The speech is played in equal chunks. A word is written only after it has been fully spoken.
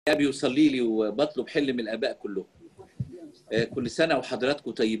بيوصلي لي وبطلب حل من الآباء كلهم. كل سنة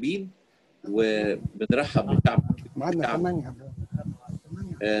وحضراتكم طيبين، وبنرحب بشعب.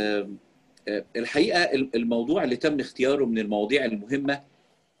 الحقيقة الموضوع اللي تم اختياره من المواضيع المهمة،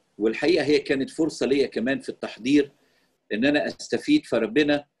 والحقيقة هي كانت فرصة ليا كمان في التحضير إن أنا أستفيد،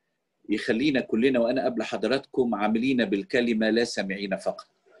 فربنا يخلينا كلنا وأنا قبل حضراتكم عاملين بالكلمة لا سامعين فقط.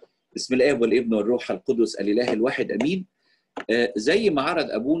 بسم الآب والابن والروح القدس الإله الواحد أمين. زي ما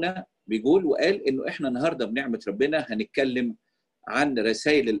عرض أبونا بيقول وقال إنه إحنا النهاردة بنعمة ربنا هنتكلم عن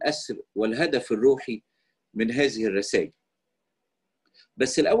رسائل الأسر والهدف الروحي من هذه الرسائل.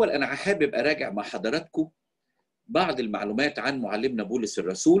 بس الأول أنا حابب أراجع مع حضراتكم بعض المعلومات عن معلمنا بولس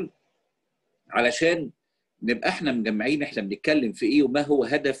الرسول، علشان نبقى إحنا مجمعين إحنا بنتكلم في إيه، وما هو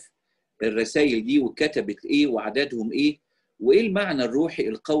هدف الرسائل دي، وكتبت إيه، وعددهم إيه، وإيه المعنى الروحي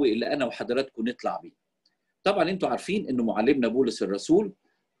القوي اللي أنا وحضراتكم نطلع بيه. طبعا انتوا عارفين انه معلمنا بولس الرسول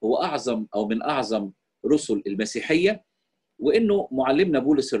هو اعظم او من اعظم رسل المسيحيه، وانه معلمنا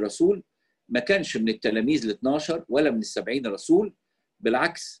بولس الرسول ما كانش من التلاميذ ال 12 ولا من ال70 رسول،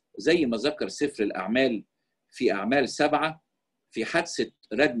 بالعكس زي ما ذكر سفر الاعمال في اعمال 7 في حادثه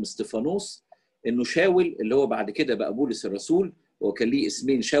رجم استفانوس، انه شاول اللي هو بعد كده بقى بولس الرسول، هو كان ليه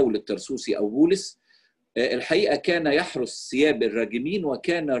اسمين، شاول الترسوسي او بولس، الحقيقه كان يحرس ثياب الراجمين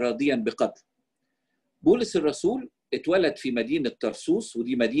وكان راضيا بقتله. بولس الرسول اتولد في مدينة طرسوس،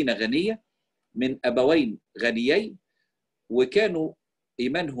 ودي مدينة غنية من أبوين غنيين، وكانوا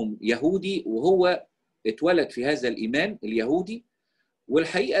إيمانهم يهودي، وهو اتولد في هذا الإيمان اليهودي.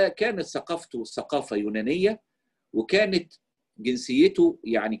 والحقيقة كانت ثقافته ثقافة يونانية، وكانت جنسيته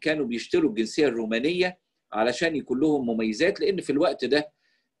يعني كانوا بيشتروا الجنسية الرومانية علشان يكون لهم مميزات، لأن في الوقت ده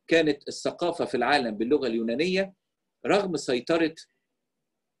كانت الثقافة في العالم باللغة اليونانية، رغم سيطرة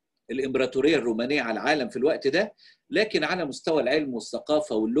الإمبراطورية الرومانية على العالم في الوقت ده، لكن على مستوى العلم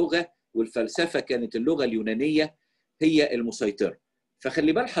والثقافة واللغة والفلسفة كانت اللغة اليونانية هي المسيطرة.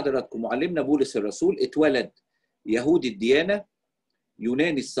 فخلي بال حضراتكم، معلمنا بولس الرسول اتولد يهودي الديانة،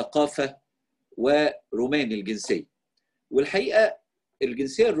 يوناني الثقافة، وروماني الجنسية. والحقيقة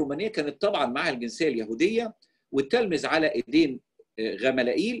الجنسية الرومانية كانت طبعا معها الجنسية اليهودية، والتلمذ على ايدين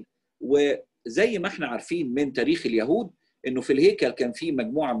غملائيل. وزي ما احنا عارفين من تاريخ اليهود انه في الهيكل كان في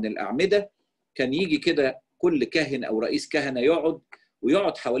مجموعه من الاعمده، كان يجي كده كل كاهن او رئيس كهنه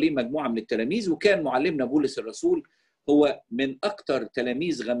يقعد حواليه مجموعه من التلاميذ، وكان معلمنا بولس الرسول هو من اكثر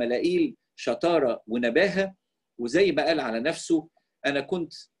تلاميذ غملائيل شطاره ونباهه. وزي ما قال على نفسه، انا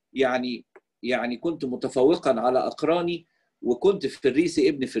كنت يعني كنت متفوقا على اقراني، وكنت فريسي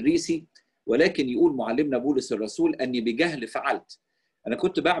ابن فريسي، ولكن يقول معلمنا بولس الرسول اني بجهل فعلت. انا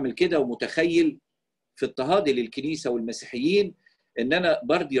كنت بعمل كده ومتخيل في اضطهادي للكنيسة والمسيحيين إن أنا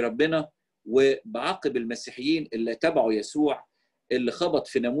برضي ربنا وبعاقب المسيحيين اللي تبعوا يسوع، اللي خبط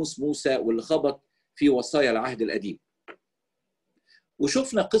في ناموس موسى واللي خبط في وصايا العهد القديم.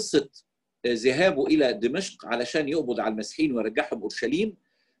 وشفنا قصة ذهابه إلى دمشق علشان يقبض على المسيحيين ويرجعهم أورشليم،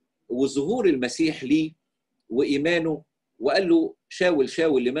 وظهور المسيح ليه وإيمانه، وقال له شاول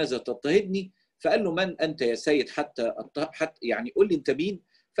شاول لماذا تضطهدني؟ فقال له من أنت يا سيد حتى يعني قول لي أنت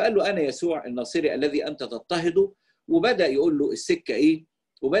مين؟ فقال له أنا يسوع النصري الذي أنت تضطهده. وبدأ يقول له السكة إيه،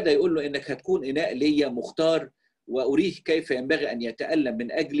 وبدأ يقول له إنك هتكون إناء ليا مختار، وأريه كيف ينبغي أن يتألم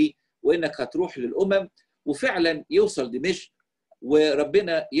من أجلي، وإنك هتروح للأمم. وفعلا يوصل دمشق،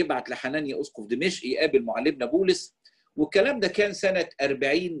 وربنا يبعت لحنانيا أسقف دمشق يقابل معلمنا بولس. والكلام ده كان سنة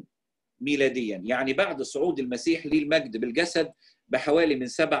 40 ميلاديا، يعني بعد صعود المسيح للمجد بالجسد بحوالي من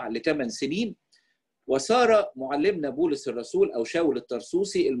 7 ل 8 سنين. وصار معلمنا بولس الرسول أو شاول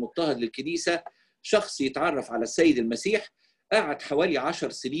الترسوسي المضطهد للكنيسة شخص يتعرف على السيد المسيح. قعد حوالي 10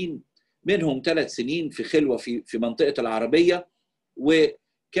 سنين، منهم 3 سنين في خلوة في منطقة العربية.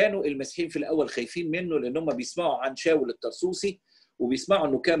 وكانوا المسيحيين في الأول خايفين منه، لأنهم بيسمعوا عن شاول الترسوسي وبيسمعوا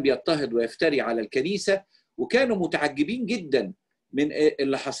أنه كان بيضطهد ويفتري على الكنيسة، وكانوا متعجبين جدا من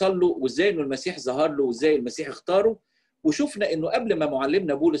اللي حصل له، وإزاي أنه المسيح ظهر له، وإزاي المسيح اختاره. وشفنا أنه قبل ما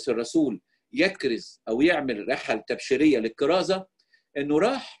معلمنا بولس الرسول يكرز أو يعمل رحلة تبشيرية للكرازة، أنه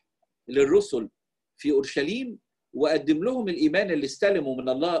راح للرسل في أورشليم وقدم لهم الإيمان اللي استلموا من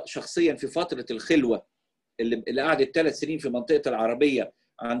الله شخصيا في فترة الخلوة اللي قعدت 3 سنين في منطقة العربية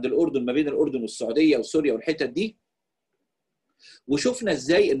عند الأردن، ما بين الأردن والسعودية وسوريا والحتت دي. وشفنا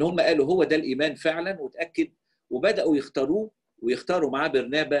إزاي أن هم قالوا هو ده الإيمان فعلا، وتأكد وبدأوا يختاروه ويختاروا معاه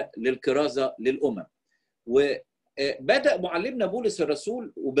برنابا للكرازة للأمم. وبدأ معلمنا بولس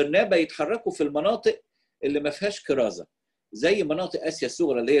الرسول وبرنابا يتحركوا في المناطق اللي ما فيهاش كرازة، زي مناطق آسيا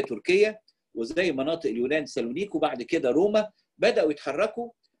الصغرى اللي هي تركيا، وزي مناطق اليونان سالونيك، وبعد كده روما. بدأوا يتحركوا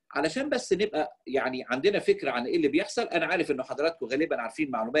علشان بس نبقى يعني عندنا فكره عن ايه اللي بيحصل. انا عارف انه حضراتكم غالبا عارفين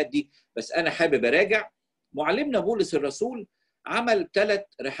المعلومات دي، بس انا حابب اراجع. معلمنا بولس الرسول عمل 3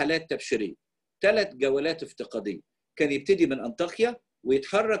 رحلات تبشيريه، 3 جولات افتقاديه. كان يبتدي من انطاكيا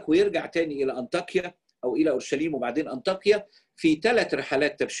ويتحرك ويرجع تاني الى انطاكيا او الى اورشليم وبعدين انطاكيا في 3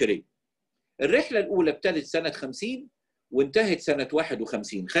 رحلات تبشيريه. الرحله الاولى ابتدت سنه 50 وانتهت سنه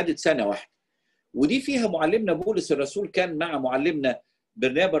 51، خدت سنه واحده. ودي فيها معلمنا بولس الرسول كان مع معلمنا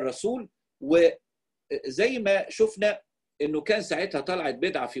برنابا الرسول. وزي ما شفنا انه كان ساعتها طلعت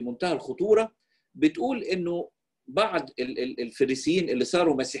بدعه في منتهى الخطوره، بتقول انه بعض الفريسيين اللي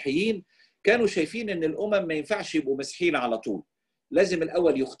صاروا مسيحيين كانوا شايفين ان الامم ما ينفعش يبقوا مسيحيين على طول، لازم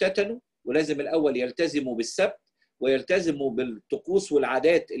الاول يختتنوا ولازم الاول يلتزموا بالسبت ويلتزموا بالطقوس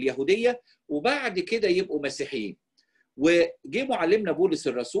والعادات اليهوديه وبعد كده يبقوا مسيحيين. وجه معلمنا بولس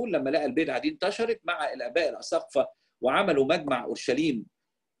الرسول لما لقى البدعه دي انتشرت مع الاباء الاساقفه وعملوا مجمع اورشليم،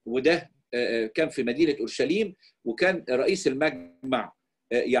 وده كان في مدينه اورشليم، وكان رئيس المجمع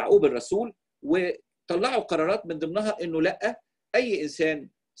يعقوب الرسول. وطلعوا قرارات من ضمنها انه لا، اي انسان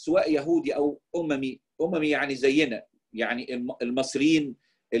سواء يهودي او اممي يعني زينا، يعني المصريين،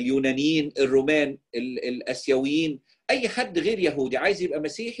 اليونانيين، الرومان، الاسيويين، اي حد غير يهودي عايز يبقى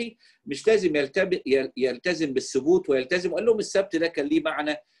مسيحي مش لازم يلتزم بالسبوت ويلتزم. قال لهم السبت ده كان ليه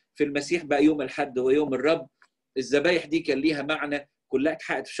معنى في المسيح، بقى يوم الحد ويوم الرب. الذبايح دي كان ليها معنى، كلها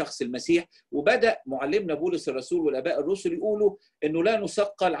اتحققت في شخص المسيح. وبدأ معلمنا بولس الرسول والآباء الرسل يقولوا انه لا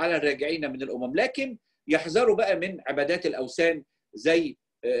نثقل على الراجعين من الامم، لكن يحذروا بقى من عبادات الاوثان زي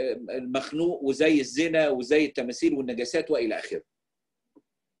المخنوق وزي الزنا وزي التماثيل والنجاسات والى اخره.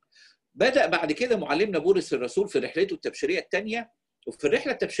 بدأ بعد كده معلمنا بولس الرسول في رحلته التبشيرية الثانية. وفي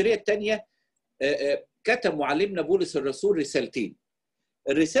الرحلة التبشيرية الثانية كتب معلمنا بولس الرسول رسالتين.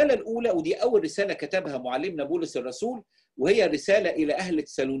 الرسالة الأولى، ودي أول رسالة كتبها معلمنا بولس الرسول، وهي رسالة إلى أهل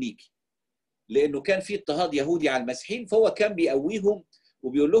تسالونيكي، لأنه كان في اضطهاد يهودي على المسيحيين، فهو كان بيقويهم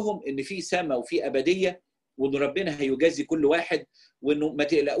وبيقول لهم إن في سماء وفي أبدية، وإن ربنا هيجازي كل واحد، وإنه ما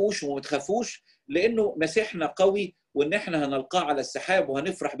تقلقوش وما تخافوش لأنه مسيحنا قوي، وإن إحنا هنلقاه على السحاب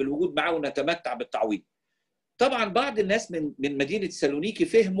وهنفرح بالوجود معه ونتمتع بالتعويض. طبعا بعض الناس من مدينة تسالونيكي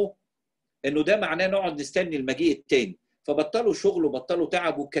فهموا إنه ده معناه نقعد نستني المجيء التاني، فبطلوا شغل وبطلوا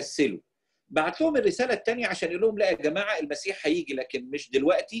تعب وكسلوا. بعت لهم الرسالة الثانية عشان يقول لهم لا يا جماعة، المسيح هيجي لكن مش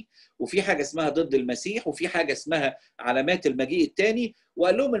دلوقتي، وفي حاجة اسمها ضد المسيح، وفي حاجة اسمها علامات المجيء الثاني.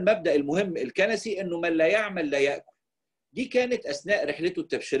 وقال لهم المبدأ المهم الكنسي انه من لا يعمل لا يأكل. دي كانت اثناء رحلته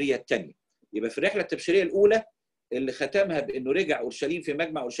التبشيرية الثانية. يبقى في الرحلة التبشيرية الأولى اللي ختمها بانه رجع اورشليم في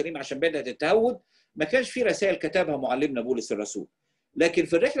مجمع اورشليم عشان بدأت التهود، ما كانش في رسائل كتبها معلمنا بولس الرسول. لكن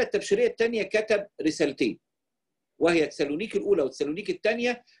في الرحلة التبشيرية الثانية كتب رسالتين، وهي تسالونيكي الأولى وتسالونيكي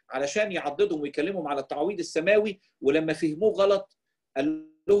الثانية، علشان يعضدهم ويكلمهم على التعويض السماوي. ولما فهموه غلط قال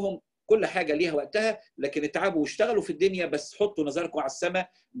لهم كل حاجة ليها وقتها، لكن اتعبوا واشتغلوا في الدنيا، بس حطوا نظركم على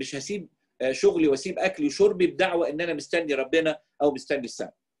السماء، مش هسيب شغلي واسيب أكلي وشربي بدعوة إن أنا مستني ربنا أو مستني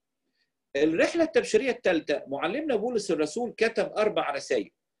السماء. الرحلة التبشيرية الثالثة معلمنا بولس الرسول كتب 4 رسائل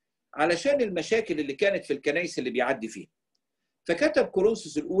علشان المشاكل اللي كانت في الكنائس اللي بيعدي فيها. فكتب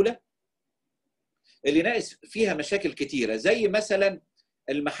كورنثوس الأولى اللي ناقص فيها مشاكل كتيرة، زي مثلا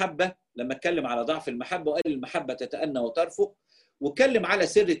المحبة، لما اتكلم على ضعف المحبة وقال المحبة تتأنى وترفق، واتكلم على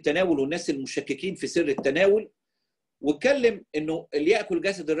سر التناول والناس المشككين في سر التناول، واتكلم انه اللي يأكل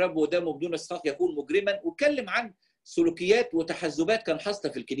جسد الرب ودمه بدون استحقاق يكون مجرما، واتكلم عن سلوكيات وتحزبات كان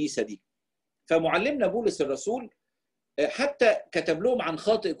حاصلة في الكنيسة دي. فمعلمنا بولس الرسول حتى كتب لهم عن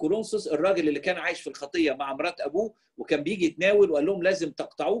خاطئ كورنثوس، الراجل اللي كان عايش في الخطيه مع مرات ابوه وكان بيجي يتناول وقال لهم لازم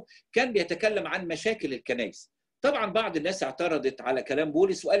تقطعوه. كان بيتكلم عن مشاكل الكنائس. طبعا بعض الناس اعترضت على كلام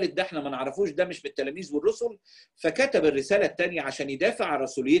بولس وقالت ده احنا ما نعرفوش، ده مش بالتلاميذ والرسل. فكتب الرساله الثانيه عشان يدافع عن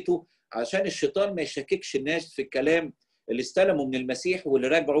رسوليته، عشان الشيطان ما يشككش الناس في الكلام اللي استلموا من المسيح واللي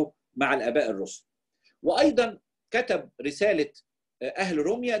راجعوا مع الاباء الرسل. وايضا كتب رساله اهل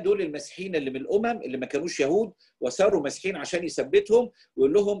روميا، دول المسيحيين اللي من الامم اللي ما كانوش يهود وصاروا مسيحيين، عشان يثبتهم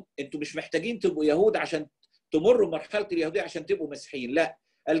ويقول لهم انتوا مش محتاجين تبقوا يهود عشان تمروا مرحله اليهوديه عشان تبقوا مسيحيين، لا،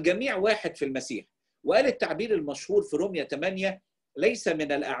 الجميع واحد في المسيح. وقال التعبير المشهور في روميا 8: ليس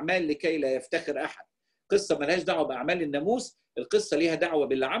من الاعمال لكي لا يفتخر احد. قصه ملهاش دعوه باعمال الناموس، القصه ليها دعوه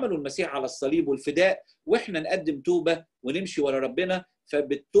باللي عمله المسيح على الصليب والفداء، واحنا نقدم توبه ونمشي ورا ربنا،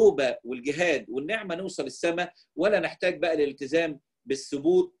 فبالتوبه والجهاد والنعمه نوصل السماء، ولا نحتاج بقى للالتزام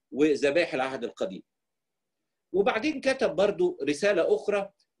بالثبوت وذبائح العهد القديم. وبعدين كتب برضو رسالة أخرى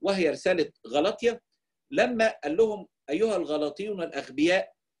وهي رسالة غلطية، لما قال لهم أيها الغلاطيون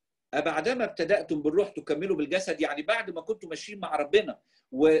الأغبياء، أبعدما ابتدأتم بالروح تكملوا بالجسد؟ يعني بعد ما كنتم ماشيين مع ربنا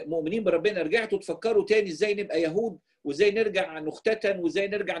ومؤمنين بربنا رجعتوا تفكروا تاني إزاي نبقى يهود وازاي نرجع نختتن وازاي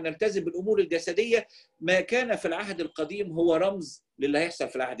نرجع نلتزم بالامور الجسديه. ما كان في العهد القديم هو رمز للي هيحصل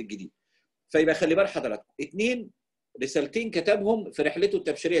في العهد الجديد. فيبقى خلي بال حضراتكم، 2 رسالتين كتبهم في رحلته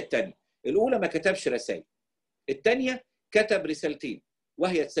التبشيريه الثانيه. الاولى ما كتبش رسائل، الثانيه كتب رسالتين،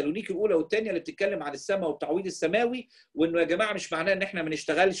 وهي تسالونيكي الاولى والثانيه اللي بتتكلم عن السماء والتعويض السماوي، وانه يا جماعه مش معناه ان احنا ما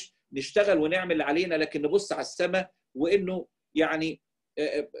نشتغلش، نشتغل ونعمل اللي علينا، لكن نبص على السماء، وانه يعني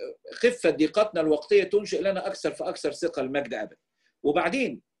خفة ضيقتنا الوقتيه تنشئ لنا اكثر فاكثر ثقه المجد ابدا.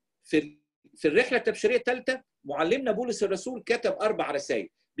 وبعدين في الرحله التبشيريه الثالثه معلمنا بولس الرسول كتب 4 رسائل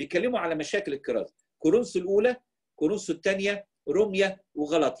بيتكلموا على مشاكل الكرازه: كورنثوس الاولى، كورنثوس الثانيه، روميا،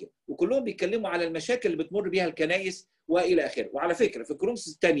 وغلاطيا، وكلهم بيتكلموا على المشاكل اللي بتمر بيها الكنائس والى اخره. وعلى فكره في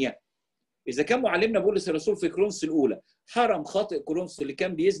كورنثوس الثانيه، اذا كان معلمنا بولس الرسول في كورنثوس الاولى حرم خاطئ كورنثوس اللي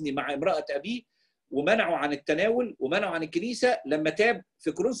كان بيزني مع امراه ابيه ومنعوا عن التناول ومنعوا عن الكنيسه، لما تاب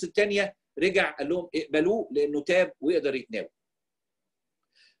في كورنثوس الثانيه رجع قال لهم اقبلوه لانه تاب ويقدر يتناول.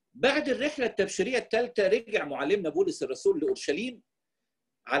 بعد الرحله التبشيريه الثالثه رجع معلمنا بولس الرسول لاورشليم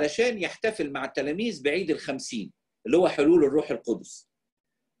علشان يحتفل مع التلاميذ بعيد ال50 اللي هو حلول الروح القدس.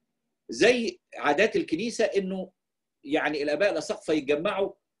 زي عادات الكنيسه انه يعني الاباء الاساقفه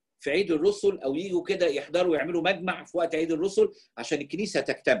يتجمعوا في عيد الرسل او يجوا كده يحضروا يعملوا مجمع في وقت عيد الرسل عشان الكنيسه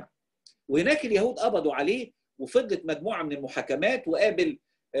تجتمع. وهناك اليهود قبضوا عليه وفضلت مجموعه من المحاكمات، وقابل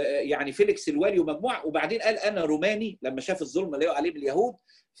يعني فيليكس الوالي ومجموعه، وبعدين قال انا روماني لما شاف الظلم اللي عليه باليهود،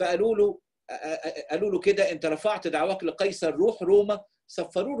 فقالوا له كده انت رفعت دعواك لقيصر، روح روما.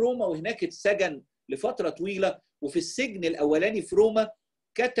 سفروه روما وهناك اتسجن لفتره طويله، وفي السجن الاولاني في روما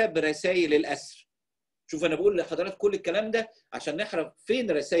كتب رسائل الأسر. شوف انا بقول لحضرتك كل الكلام ده عشان نعرف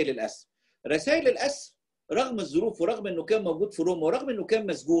فين رسائل الأسر. رسائل الأسر رغم الظروف ورغم انه كان موجود في روما ورغم انه كان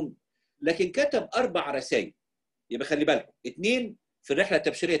مسجون، لكن كتب 4 رسائل. يبقى خلي بالكم، 2 في الرحله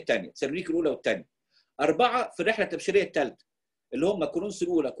التبشيريه الثانيه تسالونيكي الاولى والثانيه، 4 في الرحله التبشيريه الثالثه اللي هم كورنثوس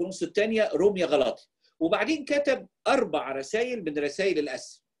الاولى، كورنثوس الثانيه، روميا، غلاطيا. وبعدين كتب 4 رسائل من رسائل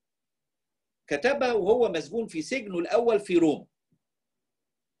الأسر كتبها وهو مسجون في سجنه الاول في روما.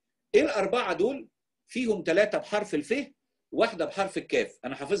 ايه ال4 دول؟ فيهم 3 بحرف الف، واحده بحرف الكاف،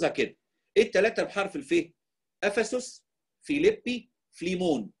 انا حافظها كده. ايه ال3 بحرف الف؟ افسس، فيليبي،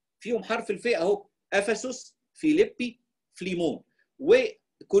 فليمون. فيهم حرف الف اهو: افسس، فيليبي، فليمون،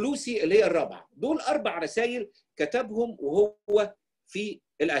 وكولوسي اللي هي الرابعه. دول 4 رسائل كتبهم وهو في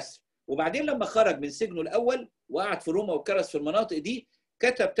الأسر. وبعدين لما خرج من سجنه الاول وقعد في روما وكرس في المناطق دي،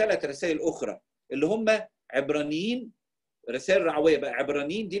 كتب 3 رسائل اخرى اللي هم عبرانيين، رسائل رعويه بقى.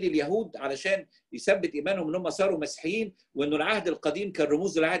 عبرانيين دي لليهود علشان يثبت ايمانهم ان هم صاروا مسيحيين، وانه العهد القديم كان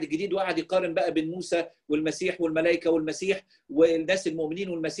رموز للعهد الجديد، وقعد يقارن بقى بين موسى والمسيح والملائكه والمسيح والناس المؤمنين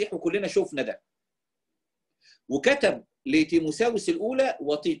والمسيح، وكلنا شفنا ده. وكتب لتيموساوس الاولى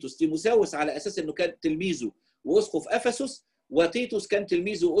وتيتوس. تيموساوس على اساس انه كان تلميذه واسقف افسس، وتيتوس كان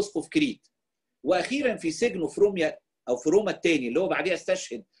تلميذه واسقف كريت. واخيرا في سجنه في روميا او في روما الثاني اللي هو بعديها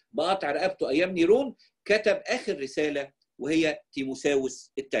استشهد بقطع رقبته ايام نيرون، كتب اخر رساله وهي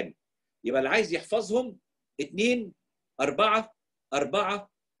تيموساوس الثاني. يبقى اللي عايز يحفظهم 2 4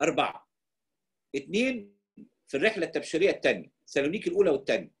 4 4. 2 في الرحله التبشيريه الثانيه تسالونيكي الاولى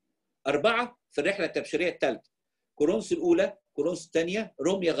والثانيه، 4 في الرحله التبشيريه الثالثه كورنثوس الاولى، كورنثوس الثانيه،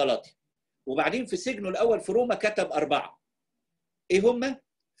 روميا، غلاطيا. وبعدين في سجنه الاول في روما كتب 4. ايه هم؟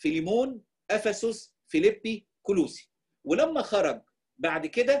 فيليمون، افسس، فيليبي، كولوسي. ولما خرج بعد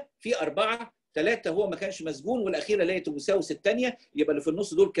كده في 4، 3 هو ما كانش مسجون، والاخيره اللي هي تيموساوس الثانيه. يبقى اللي في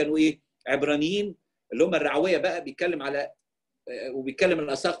النص دول كانوا ايه؟ عبرانيين اللي هم الرعويه بقى، بيتكلم على وبيتكلم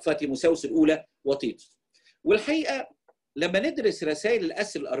الاساقفه تيموساوس الاولى وتيتوس. والحقيقه لما ندرس رسائل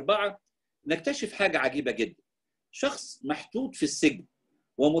الأسر ال4 نكتشف حاجه عجيبه جدا. شخص محطوط في السجن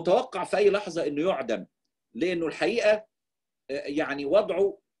ومتوقع في اي لحظه انه يعدم، لانه الحقيقه يعني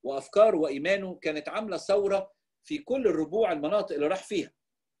وضعه وافكاره وايمانه كانت عامله ثوره في كل الربوع المناطق اللي راح فيها.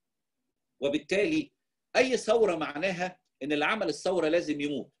 وبالتالي اي ثوره معناها ان اللي عمل الثوره لازم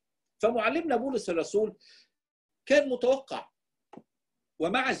يموت. فمعلمنا بولس الرسول كان متوقع،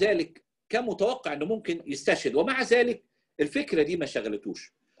 ومع ذلك كان متوقع انه ممكن يستشهد، ومع ذلك الفكره دي ما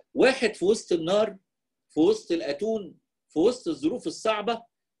شغلتوش. واحد في وسط النار، في وسط الاتون، في وسط الظروف الصعبه،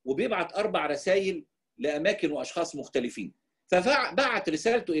 وبيبعت 4 رسائل لاماكن واشخاص مختلفين. فبعت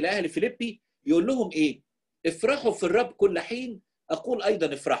رسالته الى اهل فيليبي يقول لهم ايه؟ افرحوا في الرب كل حين، اقول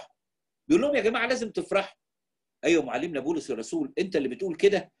ايضا افرحوا. بيقول لهم يا جماعه لازم تفرحوا. ايوه معلمنا بولس الرسول انت اللي بتقول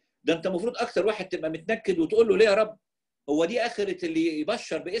كده؟ ده انت المفروض اكتر واحد تبقى متنكد وتقول له ليه يا رب؟ هو دي اخره اللي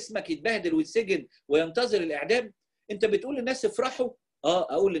يبشر باسمك يتبهدل ويتسجن وينتظر الاعدام؟ انت بتقول للناس افرحوا؟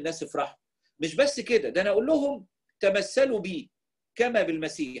 اقول للناس افرحوا. مش بس كده، ده انا اقول لهم تمثلوا بي كما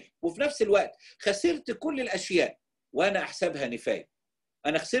بالمسيح، وفي نفس الوقت خسرت كل الاشياء وانا احسبها نفايه.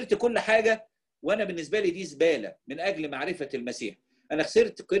 انا خسرت كل حاجه وانا بالنسبه لي دي زباله من اجل معرفه المسيح. انا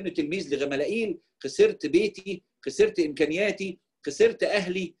خسرت كونه تلميذ لغملائيل، خسرت بيتي، خسرت امكانياتي، خسرت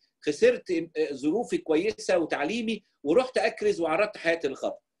اهلي، خسرت ظروفي كويسه وتعليمي، ورحت اكرز وعرضت حياتي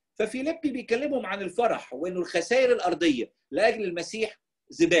للخطر. ففيليبي بيكلمهم عن الفرح وانه الخسائر الارضيه لاجل المسيح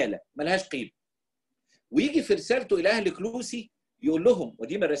زباله ملهاش قيمه. ويجي في رسالته الى اهل كلوسي يقول لهم،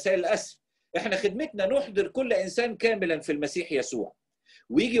 ودي من رسائل الأسر، احنا خدمتنا نحضر كل انسان كاملا في المسيح يسوع.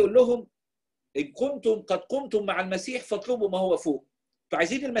 ويجي يقول لهم ان كنتم قد قمتم مع المسيح فاطلبوا ما هو فوق. انتوا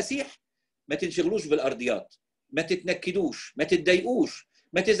عايزين المسيح، ما تنشغلوش بالارضيات، ما تتنكدوش، ما تتضايقوش،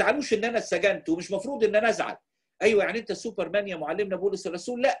 ما تزعلوش ان انا اتسجنت ومش مفروض ان انا ازعل. ايوه يعني انت سوبرمان يا معلمنا بولس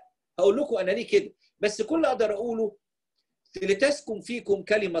الرسول؟ لا، هقول لكم انا ليه كده، بس كل اقدر اقوله لتسكن فيكم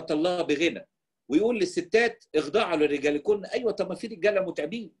كلمه الله بغنى. ويقول للستات اخضعوا لرجالكن. ايوه طب ما في رجاله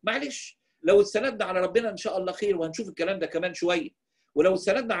متعبين، معلش لو اتسندنا على ربنا ان شاء الله خير، وهنشوف الكلام ده كمان شويه. ولو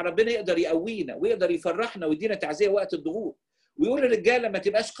اتسندنا على ربنا يقدر يقوينا ويقدر يفرحنا ويدينا تعزيه وقت الضغوط. ويقول للرجاله ما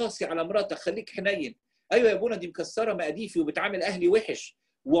تبقاش قاسي على مراتك، خليك حنين. ايوه يا ابونا دي مكسره مقاديفي وبتعامل اهلي وحش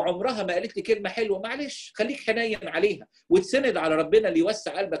وعمرها ما قالت لي كلمه حلوه، معلش خليك حنين عليها وتسند على ربنا اللي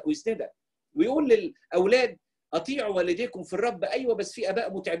يوسع قلبك ويسندك. ويقول للاولاد اطيعوا والديكم في الرب. ايوه بس في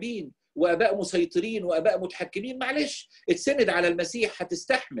اباء متعبين واباء مسيطرين واباء متحكمين، معلش اتسند على المسيح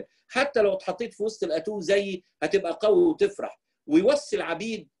هتستحمل، حتى لو اتحطيت في وسط الاتون زيي هتبقى قوي وتفرح. ويوصي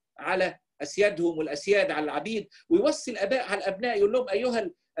العبيد على اسيادهم والاسياد على العبيد، ويوصي الاباء على الابناء، يقول لهم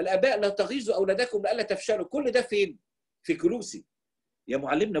ايها الاباء لا تغيظوا اولادكم لئلا تفشلوا. كل ده فين؟ في كلوسي. يا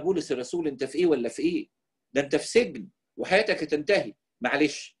معلمنا بولس الرسول انت في ايه ولا في ايه؟ ده انت في سجن وحياتك هتنتهي.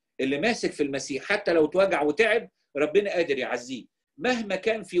 معلش اللي ماسك في المسيح حتى لو اتوجع وتعب ربنا قادر يعزيه. مهما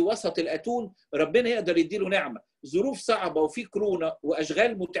كان في وسط الاتون ربنا يقدر يديله نعمه. ظروف صعبه وفي كورونا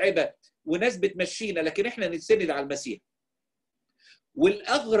واشغال متعبه وناس بتمشينا، لكن احنا نتسند على المسيح.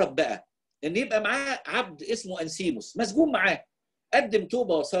 والاغرب بقى ان يبقى معاه عبد اسمه انسيموس مسجون معاه، قدم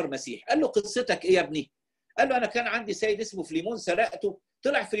توبه وصار مسيح. قال له قصتك ايه يا ابني؟ قال له انا كان عندي سيد اسمه فليمون سرقته.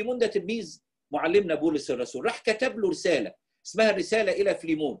 طلع فليمون ده تلميذ معلمنا بولس الرسول، راح كتب له رساله اسمها الرساله الى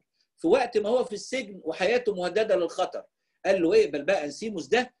فليمون في وقت ما هو في السجن وحياته مهدده للخطر. قال له اقبل بقى انسيموس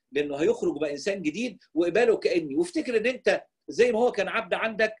ده لانه هيخرج بقى انسان جديد، واقبله كاني، وافتكر ان انت زي ما هو كان عبد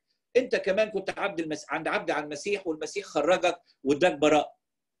عندك انت كمان كنت عبد عن المسيح، والمسيح خرجك واداك براءه.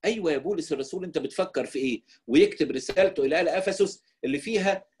 ايوه يا بولس الرسول انت بتفكر في ايه؟ ويكتب رسالته الى اهل افسس اللي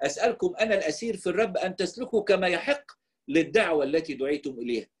فيها اسالكم انا الاسير في الرب ان تسلكوا كما يحق للدعوه التي دعيتم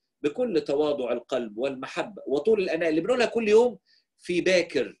اليها بكل تواضع القلب والمحبه وطول الاناء، اللي بنقولها كل يوم في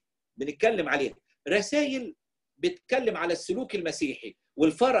باكر بنتكلم عليها. رسائل بتتكلم على السلوك المسيحي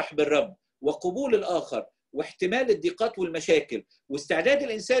والفرح بالرب وقبول الاخر واحتمال الضيقات والمشاكل واستعداد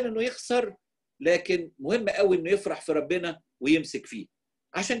الانسان انه يخسر، لكن مهم قوي انه يفرح في ربنا ويمسك فيه.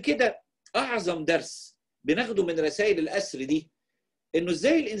 عشان كده اعظم درس بناخده من رسائل الأسر دي انه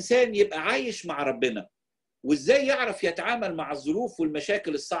ازاي الانسان يبقى عايش مع ربنا، وازاي يعرف يتعامل مع الظروف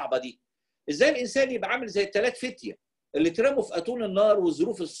والمشاكل الصعبه دي. ازاي الانسان يبقى عامل زي الثلاث فتيه اللي اترموا في اتون النار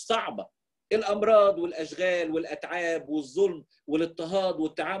والظروف الصعبه، الامراض والاشغال والاتعاب والظلم والاضطهاد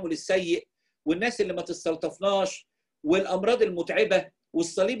والتعامل السيء والناس اللي ما تستلطفناش والامراض المتعبه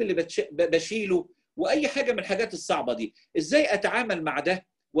والصليب اللي بشيله واي حاجه من الحاجات الصعبه دي. ازاي اتعامل مع ده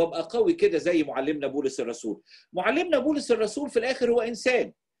وابقى قوي كده زي معلمنا بولس الرسول؟ معلمنا بولس الرسول في الاخر هو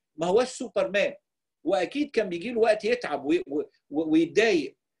انسان، ما هوش سوبرمان، واكيد كان بيجي له وقت يتعب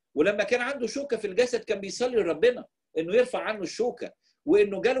ويتضايق. ولما كان عنده شوكه في الجسد كان بيصلي لربنا انه يرفع عنه الشوكه،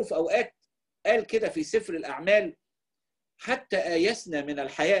 وانه جاله في اوقات قال كده في سفر الاعمال حتى آيسنا من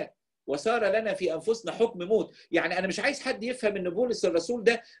الحياه وصار لنا في انفسنا حكم موت. يعني انا مش عايز حد يفهم ان بولس الرسول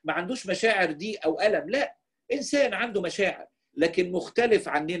ده ما عندوش مشاعر دي او الم، لا، انسان عنده مشاعر، لكن مختلف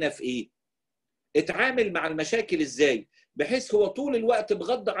عننا في ايه؟ اتعامل مع المشاكل ازاي بحيث هو طول الوقت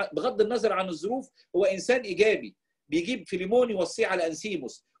بغض النظر عن الظروف هو انسان ايجابي. بيجيب فيليمون يوصيه على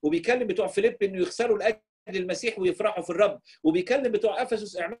انسيموس، وبيكلم بتوع فيليب انه يخسروا لاجل المسيح ويفرحوا في الرب، وبيكلم بتوع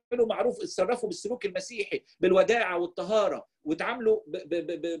افسس اعملوا معروف، اتصرفوا بالسلوك المسيحي بالوداعه والطهاره وتعاملوا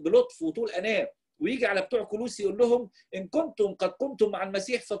بلطف وطول اناه. ويجي على بتوع كلوسي يقول لهم ان كنتم قد قمتم مع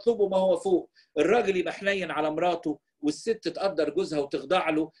المسيح فاطلبوا ما هو فوق. الراجل يبقى حنين على مراته، والست تقدر جوزها وتخضع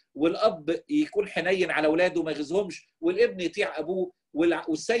له، والاب يكون حنين على اولاده ما يغيظهمش، والابن يطيع ابوه،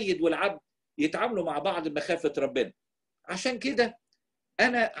 والسيد والعبد يتعاملوا مع بعض بمخافه ربنا. عشان كده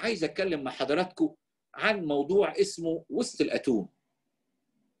انا عايز اتكلم مع حضراتكم عن موضوع اسمه وسط الاتون،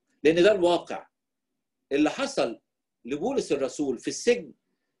 لان ده الواقع اللي حصل لبولس الرسول في السجن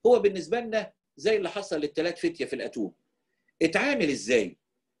هو بالنسبه لنا زي اللي حصل للثلاث فتيه في الاتون. اتعامل ازاي؟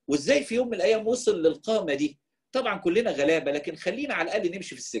 وازاي في يوم من الايام وصل للقامه دي طبعا كلنا غلابه، لكن خلينا على الاقل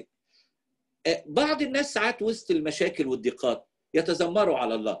نمشي في السكه. بعض الناس ساعات وسط المشاكل والضيقات يتذمروا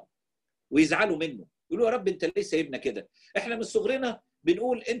على الله ويزعلوا منه، يقولوا يا رب انت ليه سايبنا كده؟ احنا من صغرنا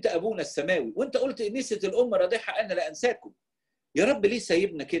بنقول انت ابونا السماوي، وانت قلت نسيت الامه راضحه انا لا انساكم. يا رب ليه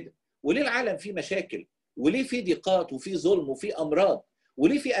سايبنا كده؟ وليه العالم فيه مشاكل؟ وليه فيه ضيقات وفيه ظلم وفيه امراض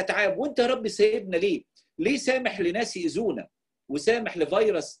وليه فيه اتعاب؟ وانت يا رب سايبنا ليه؟ ليه سامح لناس يؤذونا وسامح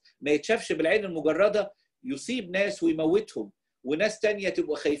لفيروس ما يتشافش بالعين المجرده يصيب ناس ويموتهم، وناس تانية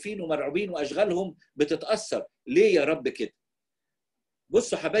تبقوا خايفين ومرعوبين واشغالهم بتتاثر؟ ليه يا رب كده؟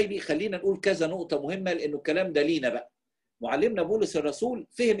 بصوا حبايبي، خلينا نقول كذا نقطه مهمه لانه الكلام ده لينا بقى. معلمنا بولس الرسول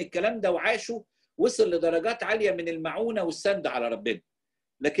فهم الكلام ده وعاشه، وصل لدرجات عاليه من المعونه والسند على ربنا.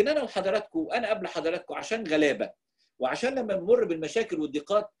 لكن انا وحضراتكم وانا قبل حضراتكم عشان غلابه، وعشان لما بنمر بالمشاكل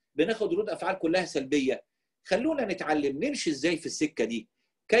والضيقات بناخد ردود افعال كلها سلبيه، خلونا نتعلم نمشي ازاي في السكه دي،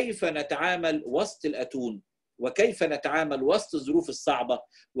 كيف نتعامل وسط الاتون، وكيف نتعامل وسط الظروف الصعبه،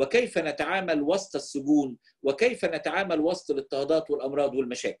 وكيف نتعامل وسط السجون، وكيف نتعامل وسط الاضطهادات والامراض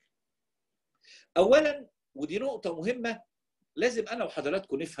والمشاكل. اولا، ودي نقطه مهمه، لازم انا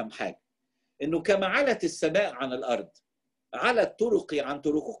وحضراتكم نفهم حاجه، انه كما علت السماء عن الارض علت طرقي عن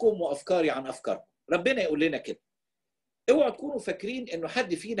طرقكم وافكاري عن افكاركم. ربنا يقول لنا كده. اوعوا تكونوا فاكرين انه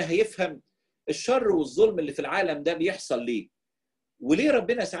حد فينا هيفهم الشر والظلم اللي في العالم ده بيحصل ليه، وليه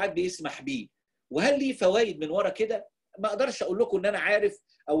ربنا ساعات بيسمح بيه، وهل ليه فوائد من ورا كده. ما اقدرش اقول لكم ان انا عارف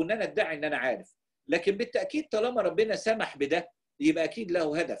او ان انا ادعي ان انا عارف، لكن بالتاكيد طالما ربنا سمح بده يبقى اكيد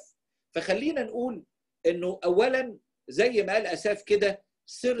له هدف. فخلينا نقول انه اولا زي ما قال اساف كده،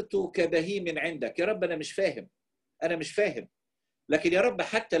 صرت كبهيم عندك. يا رب انا مش فاهم، انا مش فاهم، لكن يا رب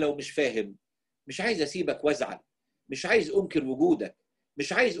حتى لو مش فاهم مش عايز اسيبك وازعل، مش عايز انكر وجودك،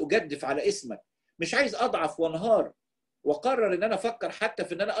 مش عايز اجدف على اسمك، مش عايز اضعف وانهار وقرر ان انا افكر حتى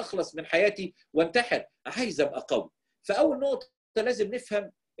في ان انا اخلص من حياتي وانتحر. عايز ابقى قوي. فاول نقطه لازم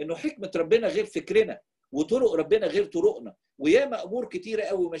نفهم انه حكمه ربنا غير فكرنا، وطرق ربنا غير طرقنا، وياما امور كتيره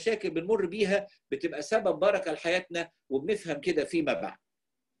قوي ومشاكل بنمر بيها بتبقى سبب بركه لحياتنا وبنفهم كده فيما بعد.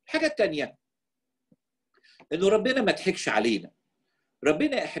 الحاجه الثانيه انه ربنا ما ضحكش علينا.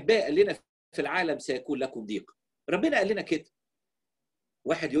 ربنا يا احبائي قال لنا في العالم سيكون لكم ضيق. ربنا قال لنا كده.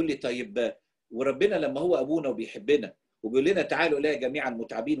 واحد يقول لي طيب وربنا لما هو ابونا وبيحبنا وبيقول لنا تعالوا الي جميعا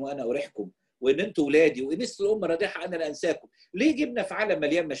متعبين وانا اريحكم، وان انتوا ولادي وانس الامه راضحه انا لا انساكم، ليه جبنا في عالم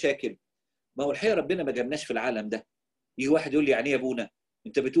مليان مشاكل؟ ما هو الحقيقه ربنا ما جابناش في العالم ده. يجي واحد يقول لي يعني ايه يا ابونا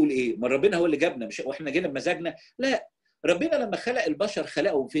انت بتقول ايه؟ ما ربنا هو اللي جابنا، مش واحنا جينا بمزاجنا. لا، ربنا لما خلق البشر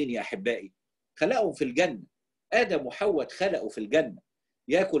خلقهم فين يا احبائي؟ خلقهم في الجنه. ادم وحواء اتخلقوا في الجنه،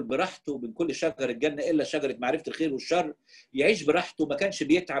 ياكل براحته من كل شجر الجنه الا شجره معرفه الخير والشر، يعيش براحته، ما كانش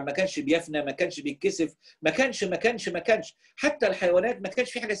بيتعب، ما كانش بيفنى، ما كانش بيتكسف، ما كانش حتى الحيوانات ما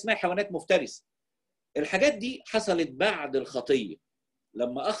كانش في حاجه اسمها حيوانات مفترسه. الحاجات دي حصلت بعد الخطيه،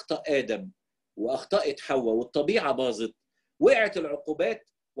 لما اخطا ادم واخطات حواء والطبيعه باظت، وقعت العقوبات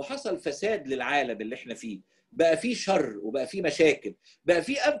وحصل فساد للعالم اللي احنا فيه، بقى فيه شر وبقى فيه مشاكل، بقى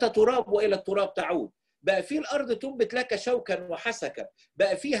فيه انت تراب والى التراب تعود، بقى فيه الارض تنبت لك شوكا وحسكا،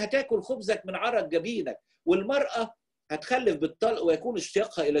 بقى فيه هتاكل خبزك من عرق جبينك، والمراه هتخلف بالطلق ويكون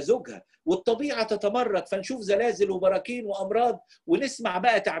اشتياقها الى زوجها، والطبيعه تتمرد فنشوف زلازل وبراكين وامراض، ونسمع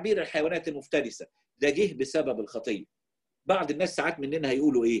بقى تعبير الحيوانات المفترسه. ده جه بسبب الخطيه. بعض الناس ساعات مننا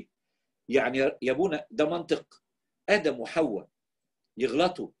هيقولوا ايه؟ يعني يا ابونا ده منطق؟ ادم وحواء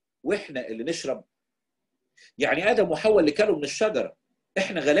يغلطوا واحنا اللي نشرب؟ يعني ادم وحواء اللي كلوا من الشجره،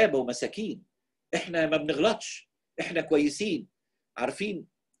 احنا غلابه ومساكين، احنا ما بنغلطش، احنا كويسين. عارفين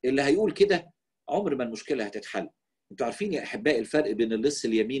اللي هيقول كده عمر ما المشكله هتتحل. انتوا عارفين يا احبائي الفرق بين اللص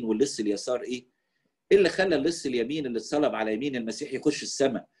اليمين واللص اليسار ايه؟ ايه اللي خلى اللص اليمين اللي اتصلب على يمين المسيح يخش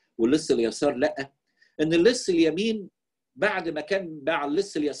السماء واللص اليسار لا؟ ان اللص اليمين بعد ما كان مع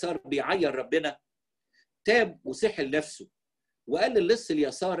اللص اليسار بيعير ربنا، تاب وسحل نفسه وقال للص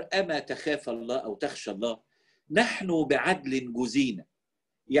اليسار اما تخاف الله او تخشى الله؟ نحن بعدل جزينا.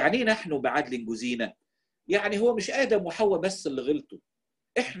 يعني ايه نحن بعدل جزينا؟ يعني هو مش ادم وحواء بس اللي غلطوا،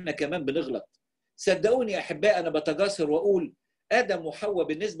 احنا كمان بنغلط. صدقوني يا احبائي انا بتجاسر واقول ادم وحواء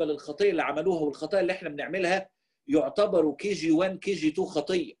بالنسبه للخطيه اللي عملوها والخطايا اللي احنا بنعملها يعتبروا كي جي 1 كي جي 2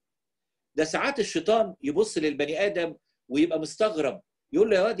 خطيه. ده ساعات الشيطان يبص للبني ادم ويبقى مستغرب، يقول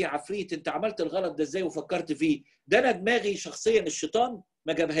له يا واد يا عفريت انت عملت الغلط ده ازاي وفكرت فيه؟ ده انا دماغي شخصيا الشيطان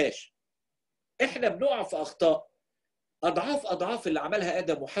ما جابهاش. احنا بنقع في اخطاء اضعاف اضعاف اللي عملها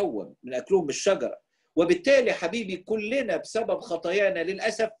ادم وحواء من اكلهم من الشجره، وبالتالي حبيبي كلنا بسبب خطايانا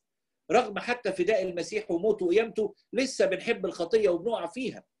للاسف، رغم حتى فداء المسيح وموته وقيامته لسه بنحب الخطيه وبنقع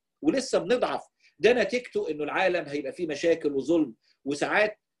فيها ولسه بنضعف. ده نتيجته انه العالم هيبقى فيه مشاكل وظلم،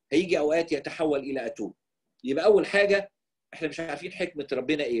 وساعات هيجي اوقات يتحول الى اتون. يبقى اول حاجه احنا مش عارفين حكمه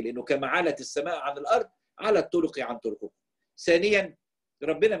ربنا ايه، لانه كما علت السماء عن الارض علت طرقي عن طرقكم. ثانيا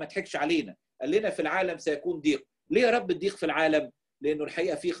ربنا ما ضحكش علينا، قال لنا في العالم سيكون ضيق. ليه يا رب الضيق في العالم؟ لانه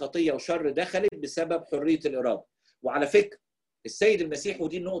الحقيقه في خطيه وشر دخلت بسبب حريه الاراده. وعلى فكره السيد المسيح،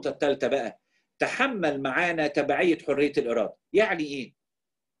 ودي النقطه الثالثه بقى، تحمل معانا تبعيه حريه الاراده. يعني ايه؟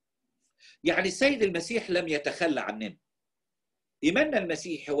 يعني السيد المسيح لم يتخلى عننا. ايماننا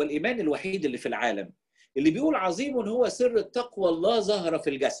المسيحي هو الايمان الوحيد اللي في العالم اللي بيقول عظيم هو سر التقوى الله ظهر في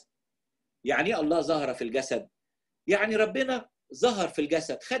الجسد. يعني ايه الله ظهر في الجسد؟ يعني ربنا ظهر في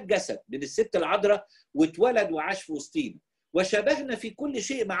الجسد، خد جسد من الست العذراء واتولد وعاش في وسطينا، وشبهنا في كل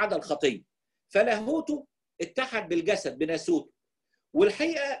شيء ما عدا الخطيه. فلاهوته اتحد بالجسد بناسوته.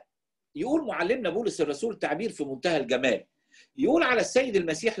 والحقيقه يقول معلمنا بولس الرسول تعبير في منتهى الجمال، يقول على السيد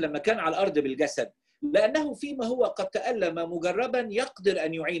المسيح لما كان على الارض بالجسد: لانه فيما هو قد تألم مجربا يقدر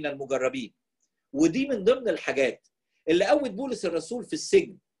ان يعين المجربين. ودي من ضمن الحاجات اللي قوت بولس الرسول في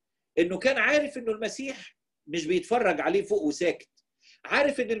السجن، انه كان عارف انه المسيح مش بيتفرج عليه فوق وساكت،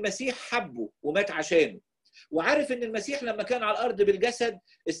 عارف ان المسيح حبه ومات عشانه، وعارف ان المسيح لما كان على الارض بالجسد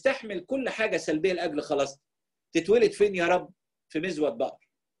استحمل كل حاجه سلبيه لاجل خلاص. تتولد فين يا رب؟ في مزود بقر.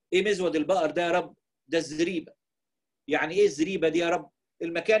 ايه مزود البقر ده يا رب؟ ده الزريبه. يعني ايه الزريبه دي يا رب؟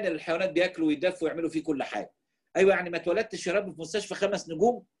 المكان اللي الحيوانات بياكلوا ويدفوا ويعملوا فيه كل حاجه. ايوه، يعني ما اتولدتش يا رب في مستشفى 5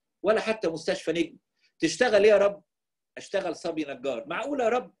 نجوم ولا حتى مستشفى نجم. تشتغل ايه يا رب؟ اشتغل صبي نجار. معقوله يا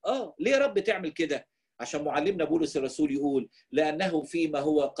رب؟ ليه يا رب تعمل كده؟ عشان معلمنا بولس الرسول يقول: لانه فيما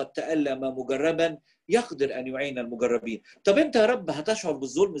هو قد تألم مجربا يقدر ان يعين المجربين. طب انت يا رب هتشعر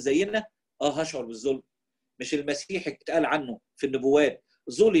بالظلم زينا؟ هشعر بالظلم. مش المسيح اتقال عنه في النبوات: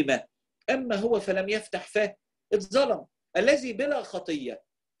 ظلم اما هو فلم يفتح فاه، اتظلم، الذي بلا خطيه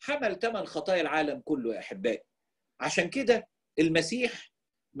حمل ثمن خطايا العالم كله يا احبائي. عشان كده المسيح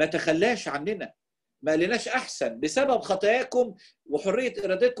ما تخلاش عننا، ما قالناش احسن بسبب خطاياكم وحريه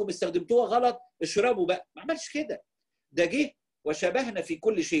ارادتكم استخدمتوها غلط اشربوا بقى، ما عملش كده. ده جه وشبهنا في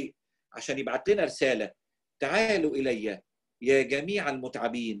كل شيء عشان يبعت لنا رساله: تعالوا الي يا جميع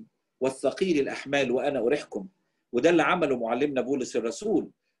المتعبين والثقيل الاحمال وانا اريحكم. وده اللي عمله معلمنا بولس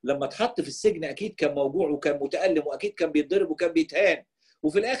الرسول لما اتحط في السجن. اكيد كان موجوع وكان متالم واكيد كان بيتضرب وكان بيتهان،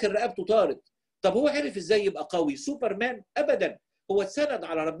 وفي الاخر رقبته طارت. طب هو عرف ازاي يبقى قوي سوبرمان؟ ابدا. هو اتسند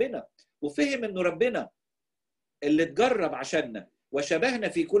على ربنا وفهم انه ربنا اللي اتجرب عشاننا وشبهنا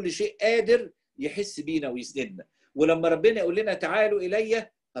في كل شيء قادر يحس بينا ويسندنا. ولما ربنا يقول لنا تعالوا الي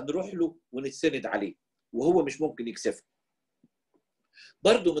هنروح له ونتسند عليه، وهو مش ممكن يكسفه.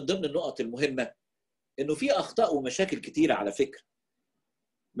 برضو من ضمن النقط المهمه انه في اخطاء ومشاكل كتيره على فكره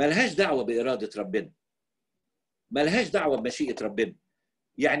ملهاش دعوه باراده ربنا، ملهاش دعوه بمشيئه ربنا.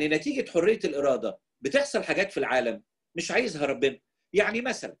 يعني نتيجه حريه الاراده بتحصل حاجات في العالم مش عايزها ربنا. يعني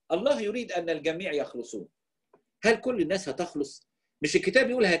مثلا الله يريد ان الجميع يخلصون. هل كل الناس هتخلص؟ مش الكتاب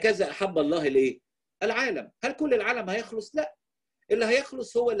يقول هكذا احب الله الايه؟ العالم. هل كل العالم هيخلص؟ لا. اللي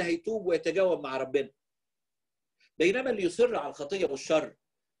هيخلص هو اللي هيتوب ويتجاوب مع ربنا. بينما اللي يصر على الخطيه والشر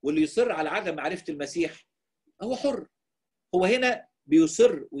واللي يصر على عدم معرفه المسيح هو حر. هو هنا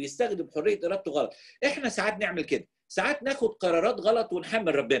بيصر ويستخدم حريه ارادته غلط. احنا ساعات نعمل كده، ساعات ناخد قرارات غلط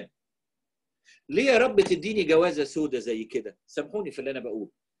ونحمل ربنا. ليه يا رب تديني جوازه سودة زي كده؟ سامحوني في اللي انا بقول.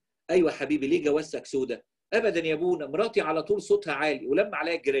 ايوه حبيبي، ليه جوازتك سودة؟ ابدا يا ابونا، مراتي على طول صوتها عالي ولما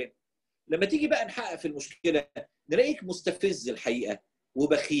عليا الجيران. لما تيجي بقى نحقق في المشكله نلاقيك مستفز الحقيقه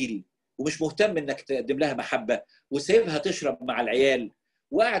وبخيل ومش مهتم انك تقدم لها محبه، وسايبها تشرب مع العيال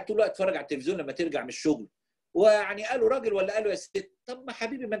وقاعد طول الوقت تتفرج على التلفزيون لما ترجع من الشغل. ويعني قالوا راجل ولا قالوا يا ست؟ طب ما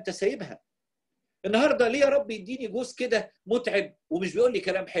حبيبي ما انت سايبها. النهارده ليه يا رب يديني جوز كده متعب ومش بيقول لي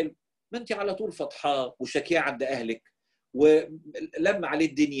كلام حلو؟ ما انت على طول فضحاه وشكيه عند اهلك ولما عليه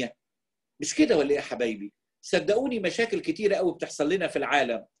الدنيا. مش كده ولا ايه يا حبايبي؟ صدقوني مشاكل كتيره قوي بتحصل لنا في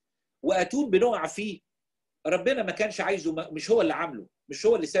العالم واتون بنقع فيه. ربنا ما كانش عايزه، مش هو اللي عامله، مش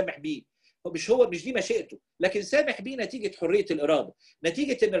هو اللي سامح بيه، مش دي مشيئته، لكن سامح بيه نتيجه حريه الاراده،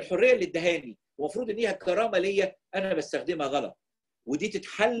 نتيجه ان الحريه اللي ادهاني المفروض ان هي كرامه ليا انا بستخدمها غلط. ودي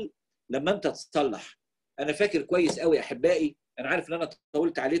تتحل لما انت تصلح. انا فاكر كويس قوي يا احبائي، انا عارف ان انا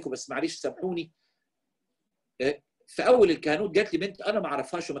طولت عليكم بس معلش سامحوني. في اول الكهنوت جات لي بنت انا ما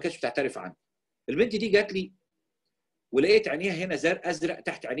اعرفهاش وما كانتش بتعترف عني. البنت دي جات لي ولقيت عينيها هنا ازرق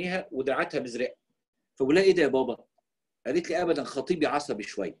تحت عينيها ودراعاتها مزرقه. فبقول لها ايه ده يا بابا؟ قالت لي ابدا خطيبي عصبي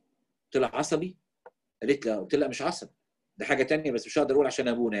شويه. قلت لها عصبي؟ قالت لي قلت لها مش عصبي، ده حاجه ثانيه بس مش هقدر اقول عشان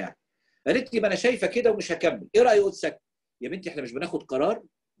ابونا يعني. قالت لي ما انا شايفه كده ومش هكمل، ايه راي قدسك؟ يا بنتي احنا مش بناخد قرار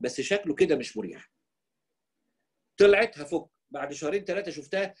بس شكله كده مش مريح. طلعت هفك بعد 2-3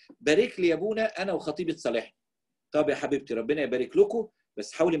 شفتها بارك لي يا ابونا انا وخطيبي اتصالحنا. طب يا حبيبتي ربنا يبارك لكم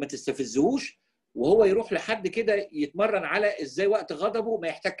بس حاولي ما تستفزهوش وهو يروح لحد كده يتمرن على ازاي وقت غضبه ما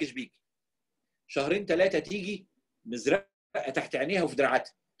يحتكش بيك. شهرين 3 تيجي مزرقه تحت عينيها وفي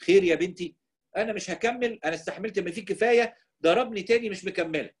دراعاتها، خير يا بنتي انا مش هكمل، انا استحملت ما فيه كفايه، ضربني تاني مش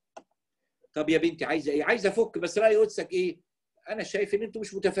مكمله. طب يا بنتي عايزه ايه؟ عايزه افك، بس راي قدسك ايه؟ انا شايف ان انتوا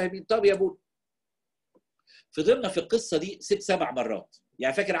مش متفاهمين. طب يا ابونا. فضلنا في القصه دي 6 7 مرات،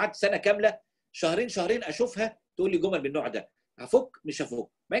 يعني فاكر قعدت سنه كامله شهرين اشوفها تقول لي جمل من النوع ده، هفك مش هفك.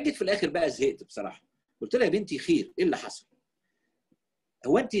 ما جيت في الاخر بقى زهقت بصراحه، قلت لها يا بنتي خير، ايه اللي حصل؟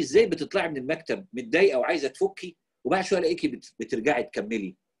 هو انت ازاي بتطلعي من المكتب متضايقه وعايزه تفكي وبعد شويه الاقيكي بترجعي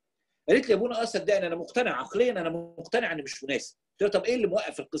تكملي؟ قالت لي يا ابونا صدقني انا مقتنع عقليا، انا مقتنع ان مش مناسب. قلت لها طب ايه اللي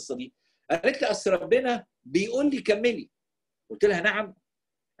موقف القصه دي؟ قالت لي اصل ربنا بيقول لي كملي. قلت لها نعم.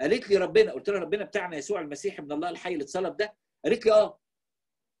 قالت لي ربنا. قلت لها ربنا بتاعنا يسوع المسيح ابن الله الحي اللي اتصلب ده؟ قالت لي اه.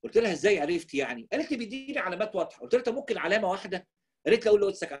 قلت لها ازاي عرفتي يعني؟ قالت لي بيديني علامات واضحه. قلت لها طب ممكن علامه واحده؟ قالت لي اقول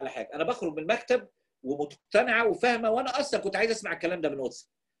لقدسك على حاجه، انا بخرج من المكتب ومقتنعه وفاهمه، وانا اصلا كنت عايز اسمع الكلام ده من قدسك،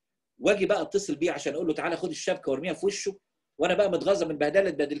 واجي بقى اتصل بيه عشان اقول له تعالى خد الشبكه وارميها في وشه، وانا بقى متغاظه من البهدله اللي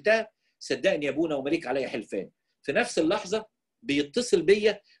اتبهدلتها. صدقني يا ابونا ومليك عليا حلفان، في نفس اللحظه بيتصل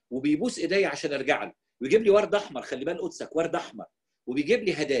بيا وبيبوس ايديا عشان ارجع له، ويجيب لي ورد احمر، خلي بال قدسك ورد احمر، وبيجيب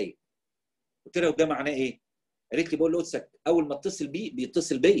لي هدايا. قلت له ده معناه ايه؟ قالت لي بقول لقدسك اول ما اتصل بيه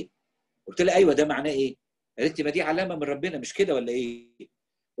بيتصل بيا. قلت لها ايوه ده معناه ايه؟ قالت لي ما دي علامه من ربنا مش كده ولا ايه؟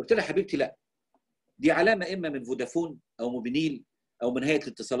 قلت لها حبيبتي لا، دي علامه اما من فودافون او موبينيل او من هيئه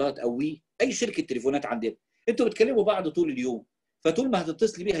الاتصالات او اي شركه تليفونات عندنا، انتوا بتكلموا بعض طول اليوم، فطول ما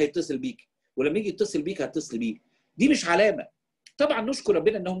هتتصل بيه هيتصل بيك، ولما يجي يتصل بيك هتصل بيه، دي مش علامه. طبعا نشكر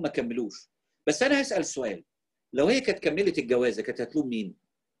ربنا انهم ما كملوش، بس انا هسال سؤال، لو هي كانت كملت الجوازه كانت هتلوم مين؟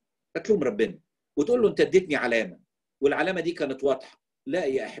 هتلوم ربنا وتقول له انت اديتني علامه والعلامه دي كانت واضحه. لا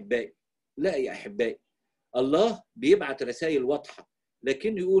يا احبائي، لا يا احبائي، الله بيبعت رسائل واضحه،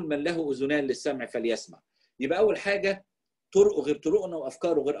 لكنه يقول من له اذنان للسمع فليسمع. يبقى اول حاجه طرقه غير طرقنا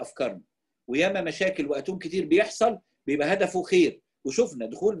وافكاره غير افكارنا، وياما مشاكل واتوم كتير بيحصل بيبقى هدفه خير. وشفنا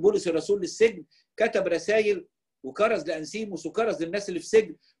دخول بولس الرسول للسجن، كتب رسائل وكرز لانسيموس وكرز للناس اللي في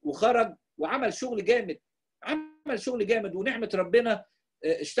سجن، وخرج وعمل شغل جامد، عمل شغل جامد ونعمه ربنا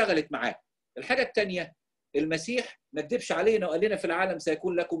اشتغلت معاه. الحاجه الثانيه المسيح ما كدبش علينا وقال لنا في العالم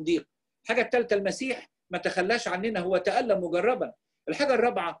سيكون لكم ضيق. الحاجه الثالثه المسيح ما تخلاش عننا، هو تألم مجربا. الحاجه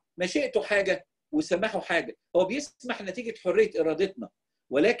الرابعه مشيئته حاجه وسماحه حاجه، هو بيسمح نتيجه حريه ارادتنا،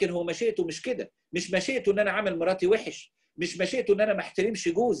 ولكن هو مشيئته مش كده. مش مشيئته ان انا عامل مراتي وحش، مش مشيئته ان انا ما احترمش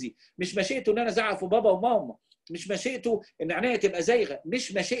جوزي، مش مشيئته ان انا ازعق في بابا وماما، مش مشيئته ان عينيا تبقى زايغه،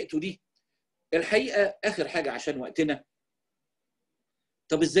 مش مشيئته دي. الحقيقه اخر حاجه عشان وقتنا،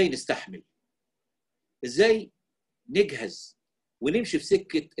 طب ازاي نستحمل؟ ازاي نجهز ونمشي في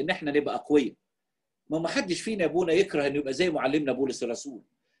سكه ان احنا نبقى اقوياء؟ ما حدش فينا يا ابونا يكره انه يبقى زي معلمنا بولس الرسول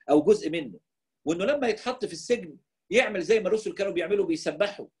او جزء منه، وانه لما يتحط في السجن يعمل زي ما الرسل كانوا بيعملوا،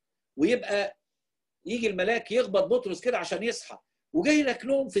 بيسبحوا، ويبقى يجي الملاك يخبط بطرس كده عشان يصحى، وجاي لك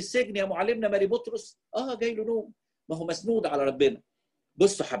نوم في السجن يا معلمنا ماري بطرس؟ جاي له نوم، ما هو مسنود على ربنا.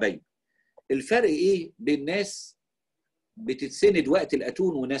 بصوا حبايبي، الفرق ايه بين ناس بتتسند وقت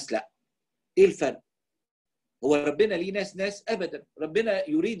الاتون وناس لا؟ ايه الفرق؟ هو ربنا ليه ناس ابدا، ربنا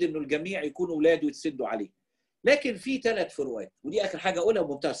يريد انه الجميع يكونوا اولاده ويتسدوا عليه، لكن في 3 فروقات، ودي اخر حاجه اقولها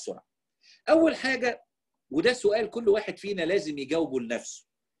بمنتهى السرعه. اول حاجه، وده سؤال كل واحد فينا لازم يجاوبه لنفسه،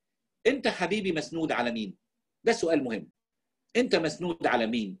 انت حبيبي مسنود على مين؟ ده سؤال مهم. انت مسنود على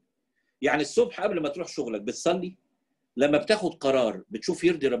مين؟ يعني الصبح قبل ما تروح شغلك بتصلي؟ لما بتاخد قرار بتشوف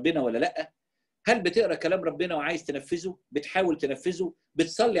يرضي ربنا ولا لا؟ هل بتقرا كلام ربنا وعايز تنفذه؟ بتحاول تنفذه؟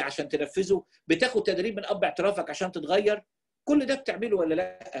 بتصلي عشان تنفذه؟ بتاخد تدريب من اب اعترافك عشان تتغير؟ كل ده بتعمله ولا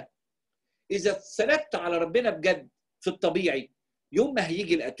لا؟ اذا سندت على ربنا بجد في الطبيعي، يوم ما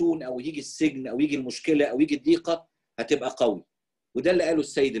هيجي الاتون او يجي السجن او يجي المشكله او يجي الضيقه هتبقى قوي. وده اللي قاله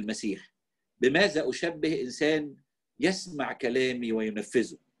السيد المسيح، بماذا اشبه انسان يسمع كلامي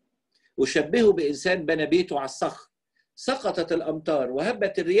وينفذه؟ اشبهه بانسان بنى بيته على الصخر، سقطت الامطار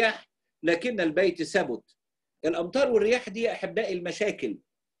وهبت الرياح لكن البيت ثبت. الامطار والرياح دي احبائي المشاكل،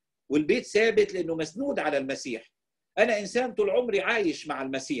 والبيت ثابت لانه مسنود على المسيح. انا انسان طول عمري عايش مع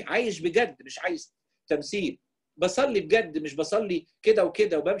المسيح، عايش بجد مش عايز تمثيل، بصلي بجد مش بصلي كده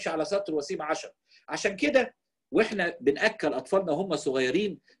وكده وبمشي على سطر وسيم 10. عشان كده واحنا بناكل اطفالنا وهم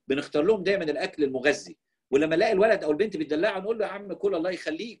صغيرين بنختار لهم دايما الاكل المغذي، ولما الاقي الولد او البنت بيدلعوا نقول له يا عم كل الله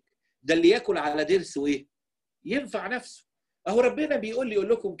يخليك، ده اللي ياكل على ضرسه ايه؟ ينفع نفسه. اهو ربنا بيقول لي يقول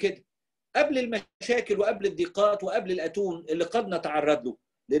لكم كده، قبل المشاكل وقبل الضيقات وقبل الاتون اللي قد نتعرض له،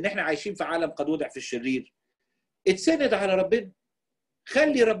 لان احنا عايشين في عالم قد وضع في الشرير، اتسند على ربنا،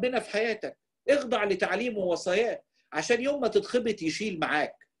 خلي ربنا في حياتك، اخضع لتعليمه ووصاياه عشان يوم ما تتخبط يشيل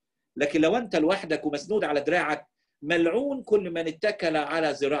معاك. لكن لو انت لوحدك ومسنود على دراعك، ملعون كل من اتكل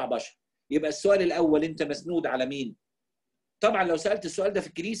على ذراع بشر. يبقى السؤال الاول، انت مسنود على مين؟ طبعا لو سالت السؤال ده في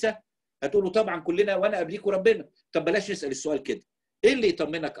الكنيسه هتقولوا طبعا كلنا وانا قبليكوا ربنا. طب بلاش نسال السؤال كده. ايه اللي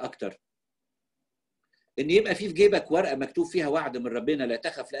يطمنك اكتر؟ ان يبقى في جيبك ورقه مكتوب فيها وعد من ربنا لا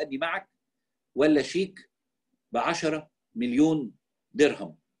تخف لاني معك، ولا شيك ب10 مليون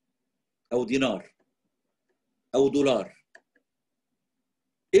درهم او دينار او دولار؟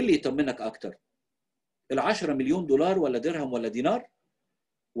 ايه اللي يطمنك اكتر؟ ال10 مليون دولار ولا درهم ولا دينار،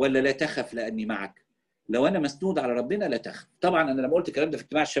 ولا لا تخف لاني معك؟ لو انا مسنود على ربنا لا تخف. طبعا انا لما قلت الكلام ده في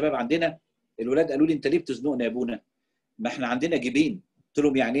اجتماع الشباب عندنا، الولاد قالوا لي انت ليه بتزنقنا يا ابونا؟ ما احنا عندنا جيبين. قلت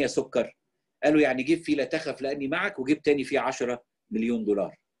لهم يعني ايه يا سكر؟ قالوا يعني جيب فيه لا تخف لاني معك، وجيب تاني فيه 10 مليون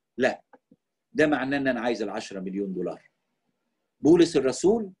دولار. لا، ده معناه ان انا عايز ال10 مليون دولار. بولس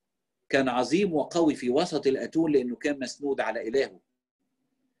الرسول كان عظيم وقوي في وسط الاتون لانه كان مسنود على الهه.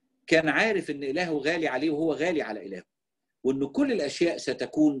 كان عارف ان الهه غالي عليه وهو غالي على الهه، وان كل الاشياء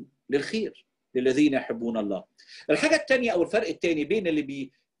ستكون للخير للذين يحبون الله. الحاجه الثانيه او الفرق الثاني بين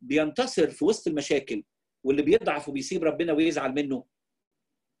اللي بينتصر في وسط المشاكل واللي بيضعف وبيسيب ربنا ويزعل منه،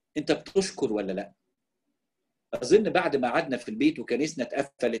 انت بتشكر ولا لا؟ اظن بعد ما قعدنا في البيت وكنيسنا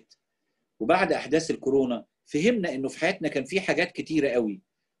اتقفلت وبعد احداث الكورونا، فهمنا انه في حياتنا كان في حاجات كتيره قوي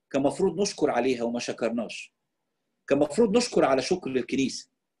كان مفروض نشكر عليها وما شكرناش. كان مفروض نشكر على شكر الكنيسه،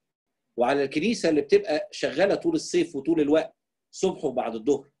 وعلى الكنيسه اللي بتبقى شغاله طول الصيف وطول الوقت، صبح وبعد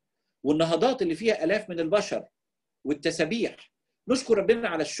الظهر، والنهضات اللي فيها آلاف من البشر، والتسابيح. نشكر ربنا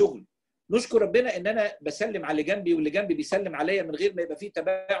على الشغل، نشكر ربنا ان انا بسلم على اللي جنبي واللي جنبي بيسلم عليا من غير ما يبقى فيه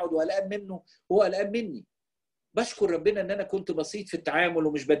تباعد وقلقان منه وهو قلقان مني. بشكر ربنا ان انا كنت بسيط في التعامل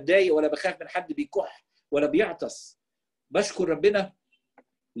ومش بتضايق ولا بخاف من حد بيكح ولا بيعطس. بشكر ربنا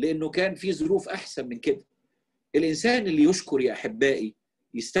لانه كان في ظروف احسن من كده. الانسان اللي يشكر يا احبائي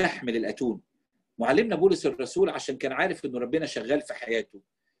يستحمل الاتون. معلمنا بولس الرسول عشان كان عارف انه ربنا شغال في حياته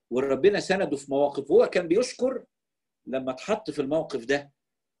وربنا سنده في مواقف، هو كان بيشكر. لما اتحط في الموقف ده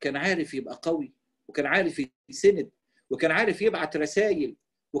كان عارف يبقى قوي، وكان عارف يسند، وكان عارف يبعت رسائل،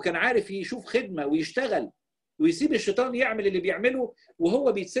 وكان عارف يشوف خدمة ويشتغل ويسيب الشيطان يعمل اللي بيعمله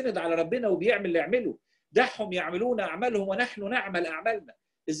وهو بيتسند على ربنا وبيعمل اللي يعمله. دعهم يعملون أعمالهم ونحن نعمل أعمالنا.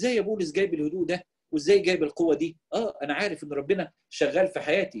 ازاي يا بولس جايب الهدوء ده وازاي جايب القوة دي؟ أنا عارف إن ربنا شغال في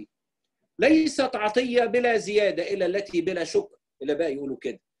حياتي. ليست عطية بلا زيادة إلا التي بلا شكر، اللي بقى يقولوا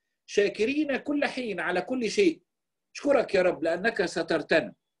كده، شاكرين كل حين على كل شيء. اشكرك يا رب لأنك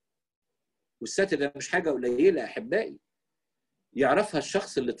سترتنا. والستر ده مش حاجة قليلة يا أحبائي، يعرفها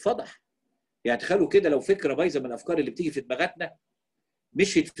الشخص اللي اتفضح. يعني تخيلوا كده لو فكرة بايظة من الأفكار اللي بتيجي في دماغاتنا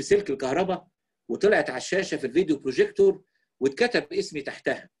مشيت في سلك الكهرباء وطلعت على الشاشة في الفيديو بروجيكتور واتكتب اسمي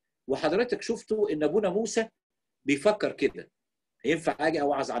تحتها، وحضرتك شفتوا إن أبونا موسى بيفكر كده، هينفع أجي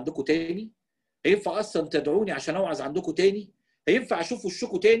أوعظ عندكم تاني؟ هينفع أصلا تدعوني عشان أوعظ عندكم تاني؟ هينفع أشوف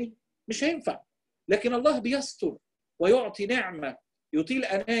وشكم تاني؟ مش هينفع. لكن الله بيستر ويعطي نعمة، يطيل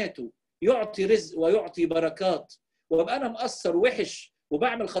أناته، يعطي رزق ويعطي بركات. وابقى أنا مقصر وحش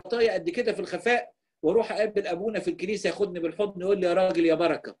وبعمل خطايا قد كده في الخفاء، واروح اقابل ابونا في الكنيسه ياخدني بالحضن يقول لي يا راجل يا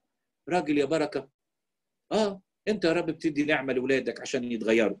بركه. راجل يا بركه. انت يا رب بتدي نعمه لاولادك عشان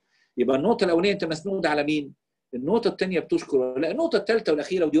يتغيروا. يبقى النقطه الاولانيه انت مسنود على مين؟ النقطه الثانيه بتشكر. لا، النقطه الثالثه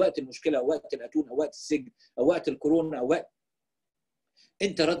والاخيره، ودي وقت المشكله او وقت الاتون او وقت السجن او وقت الكورونا او وقت،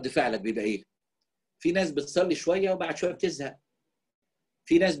 انت رد فعلك بيبقى ايه؟ في ناس بتصلي شويه وبعد شويه بتزهق.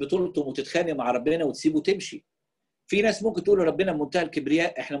 في ناس بتلطم وتتخانق مع ربنا وتسيبه تمشي. في ناس ممكن تقول لربنا بمنتهى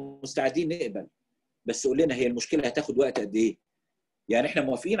الكبرياء احنا مستعدين نقبل، بس قول لنا هي المشكله هتاخد وقت قد ايه؟ يعني احنا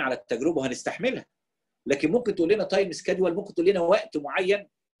موافقين على التجربه وهنستحملها، لكن ممكن تقول لنا تايم سكادول، ممكن تقول لنا وقت معين،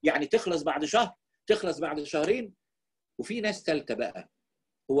 يعني تخلص بعد شهر، تخلص بعد شهرين. وفي ناس ثالثه بقى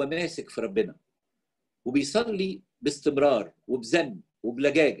هو ماسك في ربنا وبيصلي باستمرار وبزن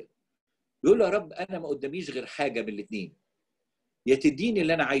وبلجاجه، يقول له يا رب انا ما قداميش غير حاجه من الاثنين، يا تديني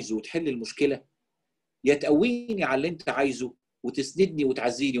اللي انا عايزه وتحل المشكله، يا تقويني على اللي انت عايزه وتسندني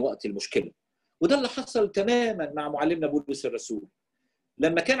وتعزيني وقت المشكله. وده اللي حصل تماما مع معلمنا بولس الرسول.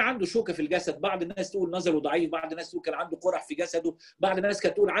 لما كان عنده شوكه في الجسد، بعض الناس تقول نظره ضعيف، بعض الناس تقول كان عنده قرح في جسده، بعض الناس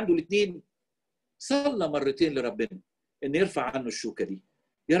كانت تقول عنده الاثنين، صلى مرتين لربنا ان يرفع عنه الشوكه دي.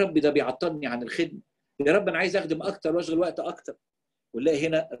 يا رب ده بيعطلني عن الخدمه، يا رب انا عايز اخدم اكتر واشغل وقت اكتر. ونلاقي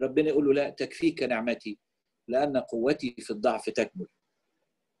هنا ربنا يقول له لا، تكفيك نعمتي لان قوتي في الضعف تكمل.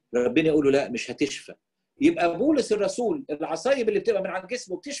 ربنا يقول له لا، مش هتشفى. يبقى بولس الرسول العصايب اللي بتبقى من على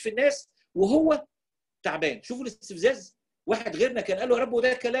جسمه بتشفي الناس وهو تعبان. شوفوا الاستفزاز، واحد غيرنا كان قال له يا رب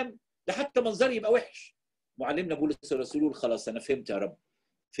وده كلام، ده حتى منظري يبقى وحش. معلمنا بولس الرسول خلاص انا فهمت يا رب.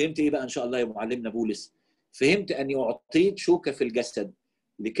 فهمت ايه بقى ان شاء الله يا معلمنا بولس؟ فهمت اني اعطيت شوكه في الجسد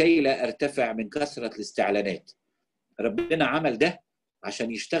لكي لا ارتفع من كثرة الاستعلانات. ربنا عمل ده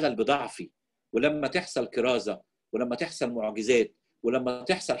عشان يشتغل بضعفي، ولما تحصل كرازة ولما تحصل معجزات ولما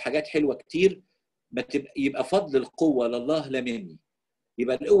تحصل حاجات حلوة كتير يبقى فضل القوة لله لا مني.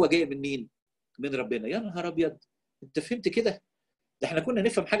 يبقى القوة جاية من مين؟ من ربنا. يا نهار أبيض، أنت فهمت كده؟ ده احنا كنا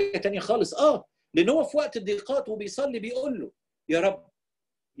نفهم حاجة تانية خالص. لأن هو في وقت الضيقات وبيصلي بيقول له يا رب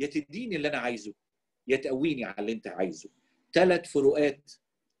يا تديني اللي أنا عايزه يا تقويني على اللي أنت عايزه. 3 فروقات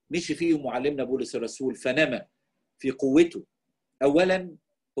مشي فيهم معلمنا بولس الرسول فنمى في قوته. أولا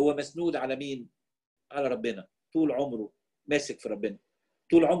هو مسنود على مين؟ على ربنا. طول عمره ماسك في ربنا،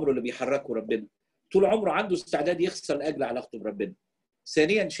 طول عمره اللي بيحركه ربنا، طول عمره عنده استعداد يخسر لأجل علاقته بربنا.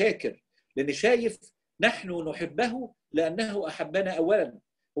 ثانيا شاكر، لأن شايف نحن نحبه لأنه أحبنا أولا.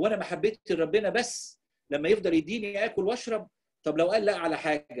 هو أنا محبتي لربنا بس لما يفضل يديني آكل واشرب؟ طب لو قال لا على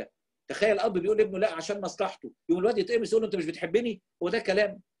حاجة، تخيل أب بيقول لابنه لا عشان مصلحته، يقوم الواد يتقمص يقول له أنت مش بتحبني؟ هو ده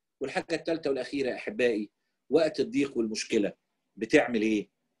كلام؟ والحاجة الثالثة والأخيرة أحبائي، وقت الضيق والمشكلة بتعمل إيه؟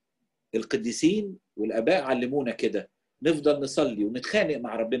 القديسين والآباء علمونا كده، نفضل نصلي ونتخانق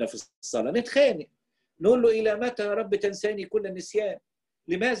مع ربنا في الصلاة، نتخانق نقول له إلى متى يا رب تنساني كل النسيان؟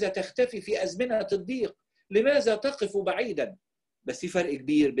 لماذا تختفي في أزمنة الضيق؟ لماذا تقف بعيدا؟ بس في فرق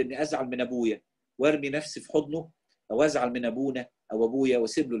كبير بين أزعل من أبويا وارمي نفسي في حضنه، أو أزعل من أبونا أو أبويا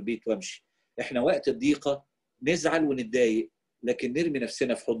واسيب له البيت وامشي. إحنا وقت الضيقة نزعل ونتضايق، لكن نرمي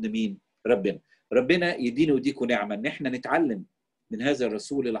نفسنا في حضن مين؟ ربنا. ربنا يدينا ويديكم نعمة إن إحنا نتعلم من هذا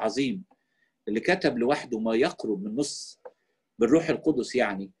الرسول العظيم اللي كتب لوحده ما يقرب من نص بالروح القدس،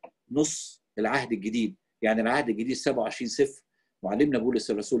 يعني نص العهد الجديد. يعني العهد الجديد 27 سفر، معلمنا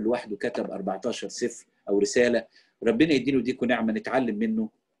بولس الرسول لوحده كتب 14 سفر أو رسالة. ربنا يدينا ويديكم نعمة نتعلم منه.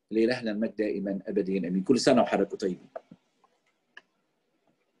 لإلهنا المجد دائما أبديا آمين. كل سنة وحضراتكم طيبين.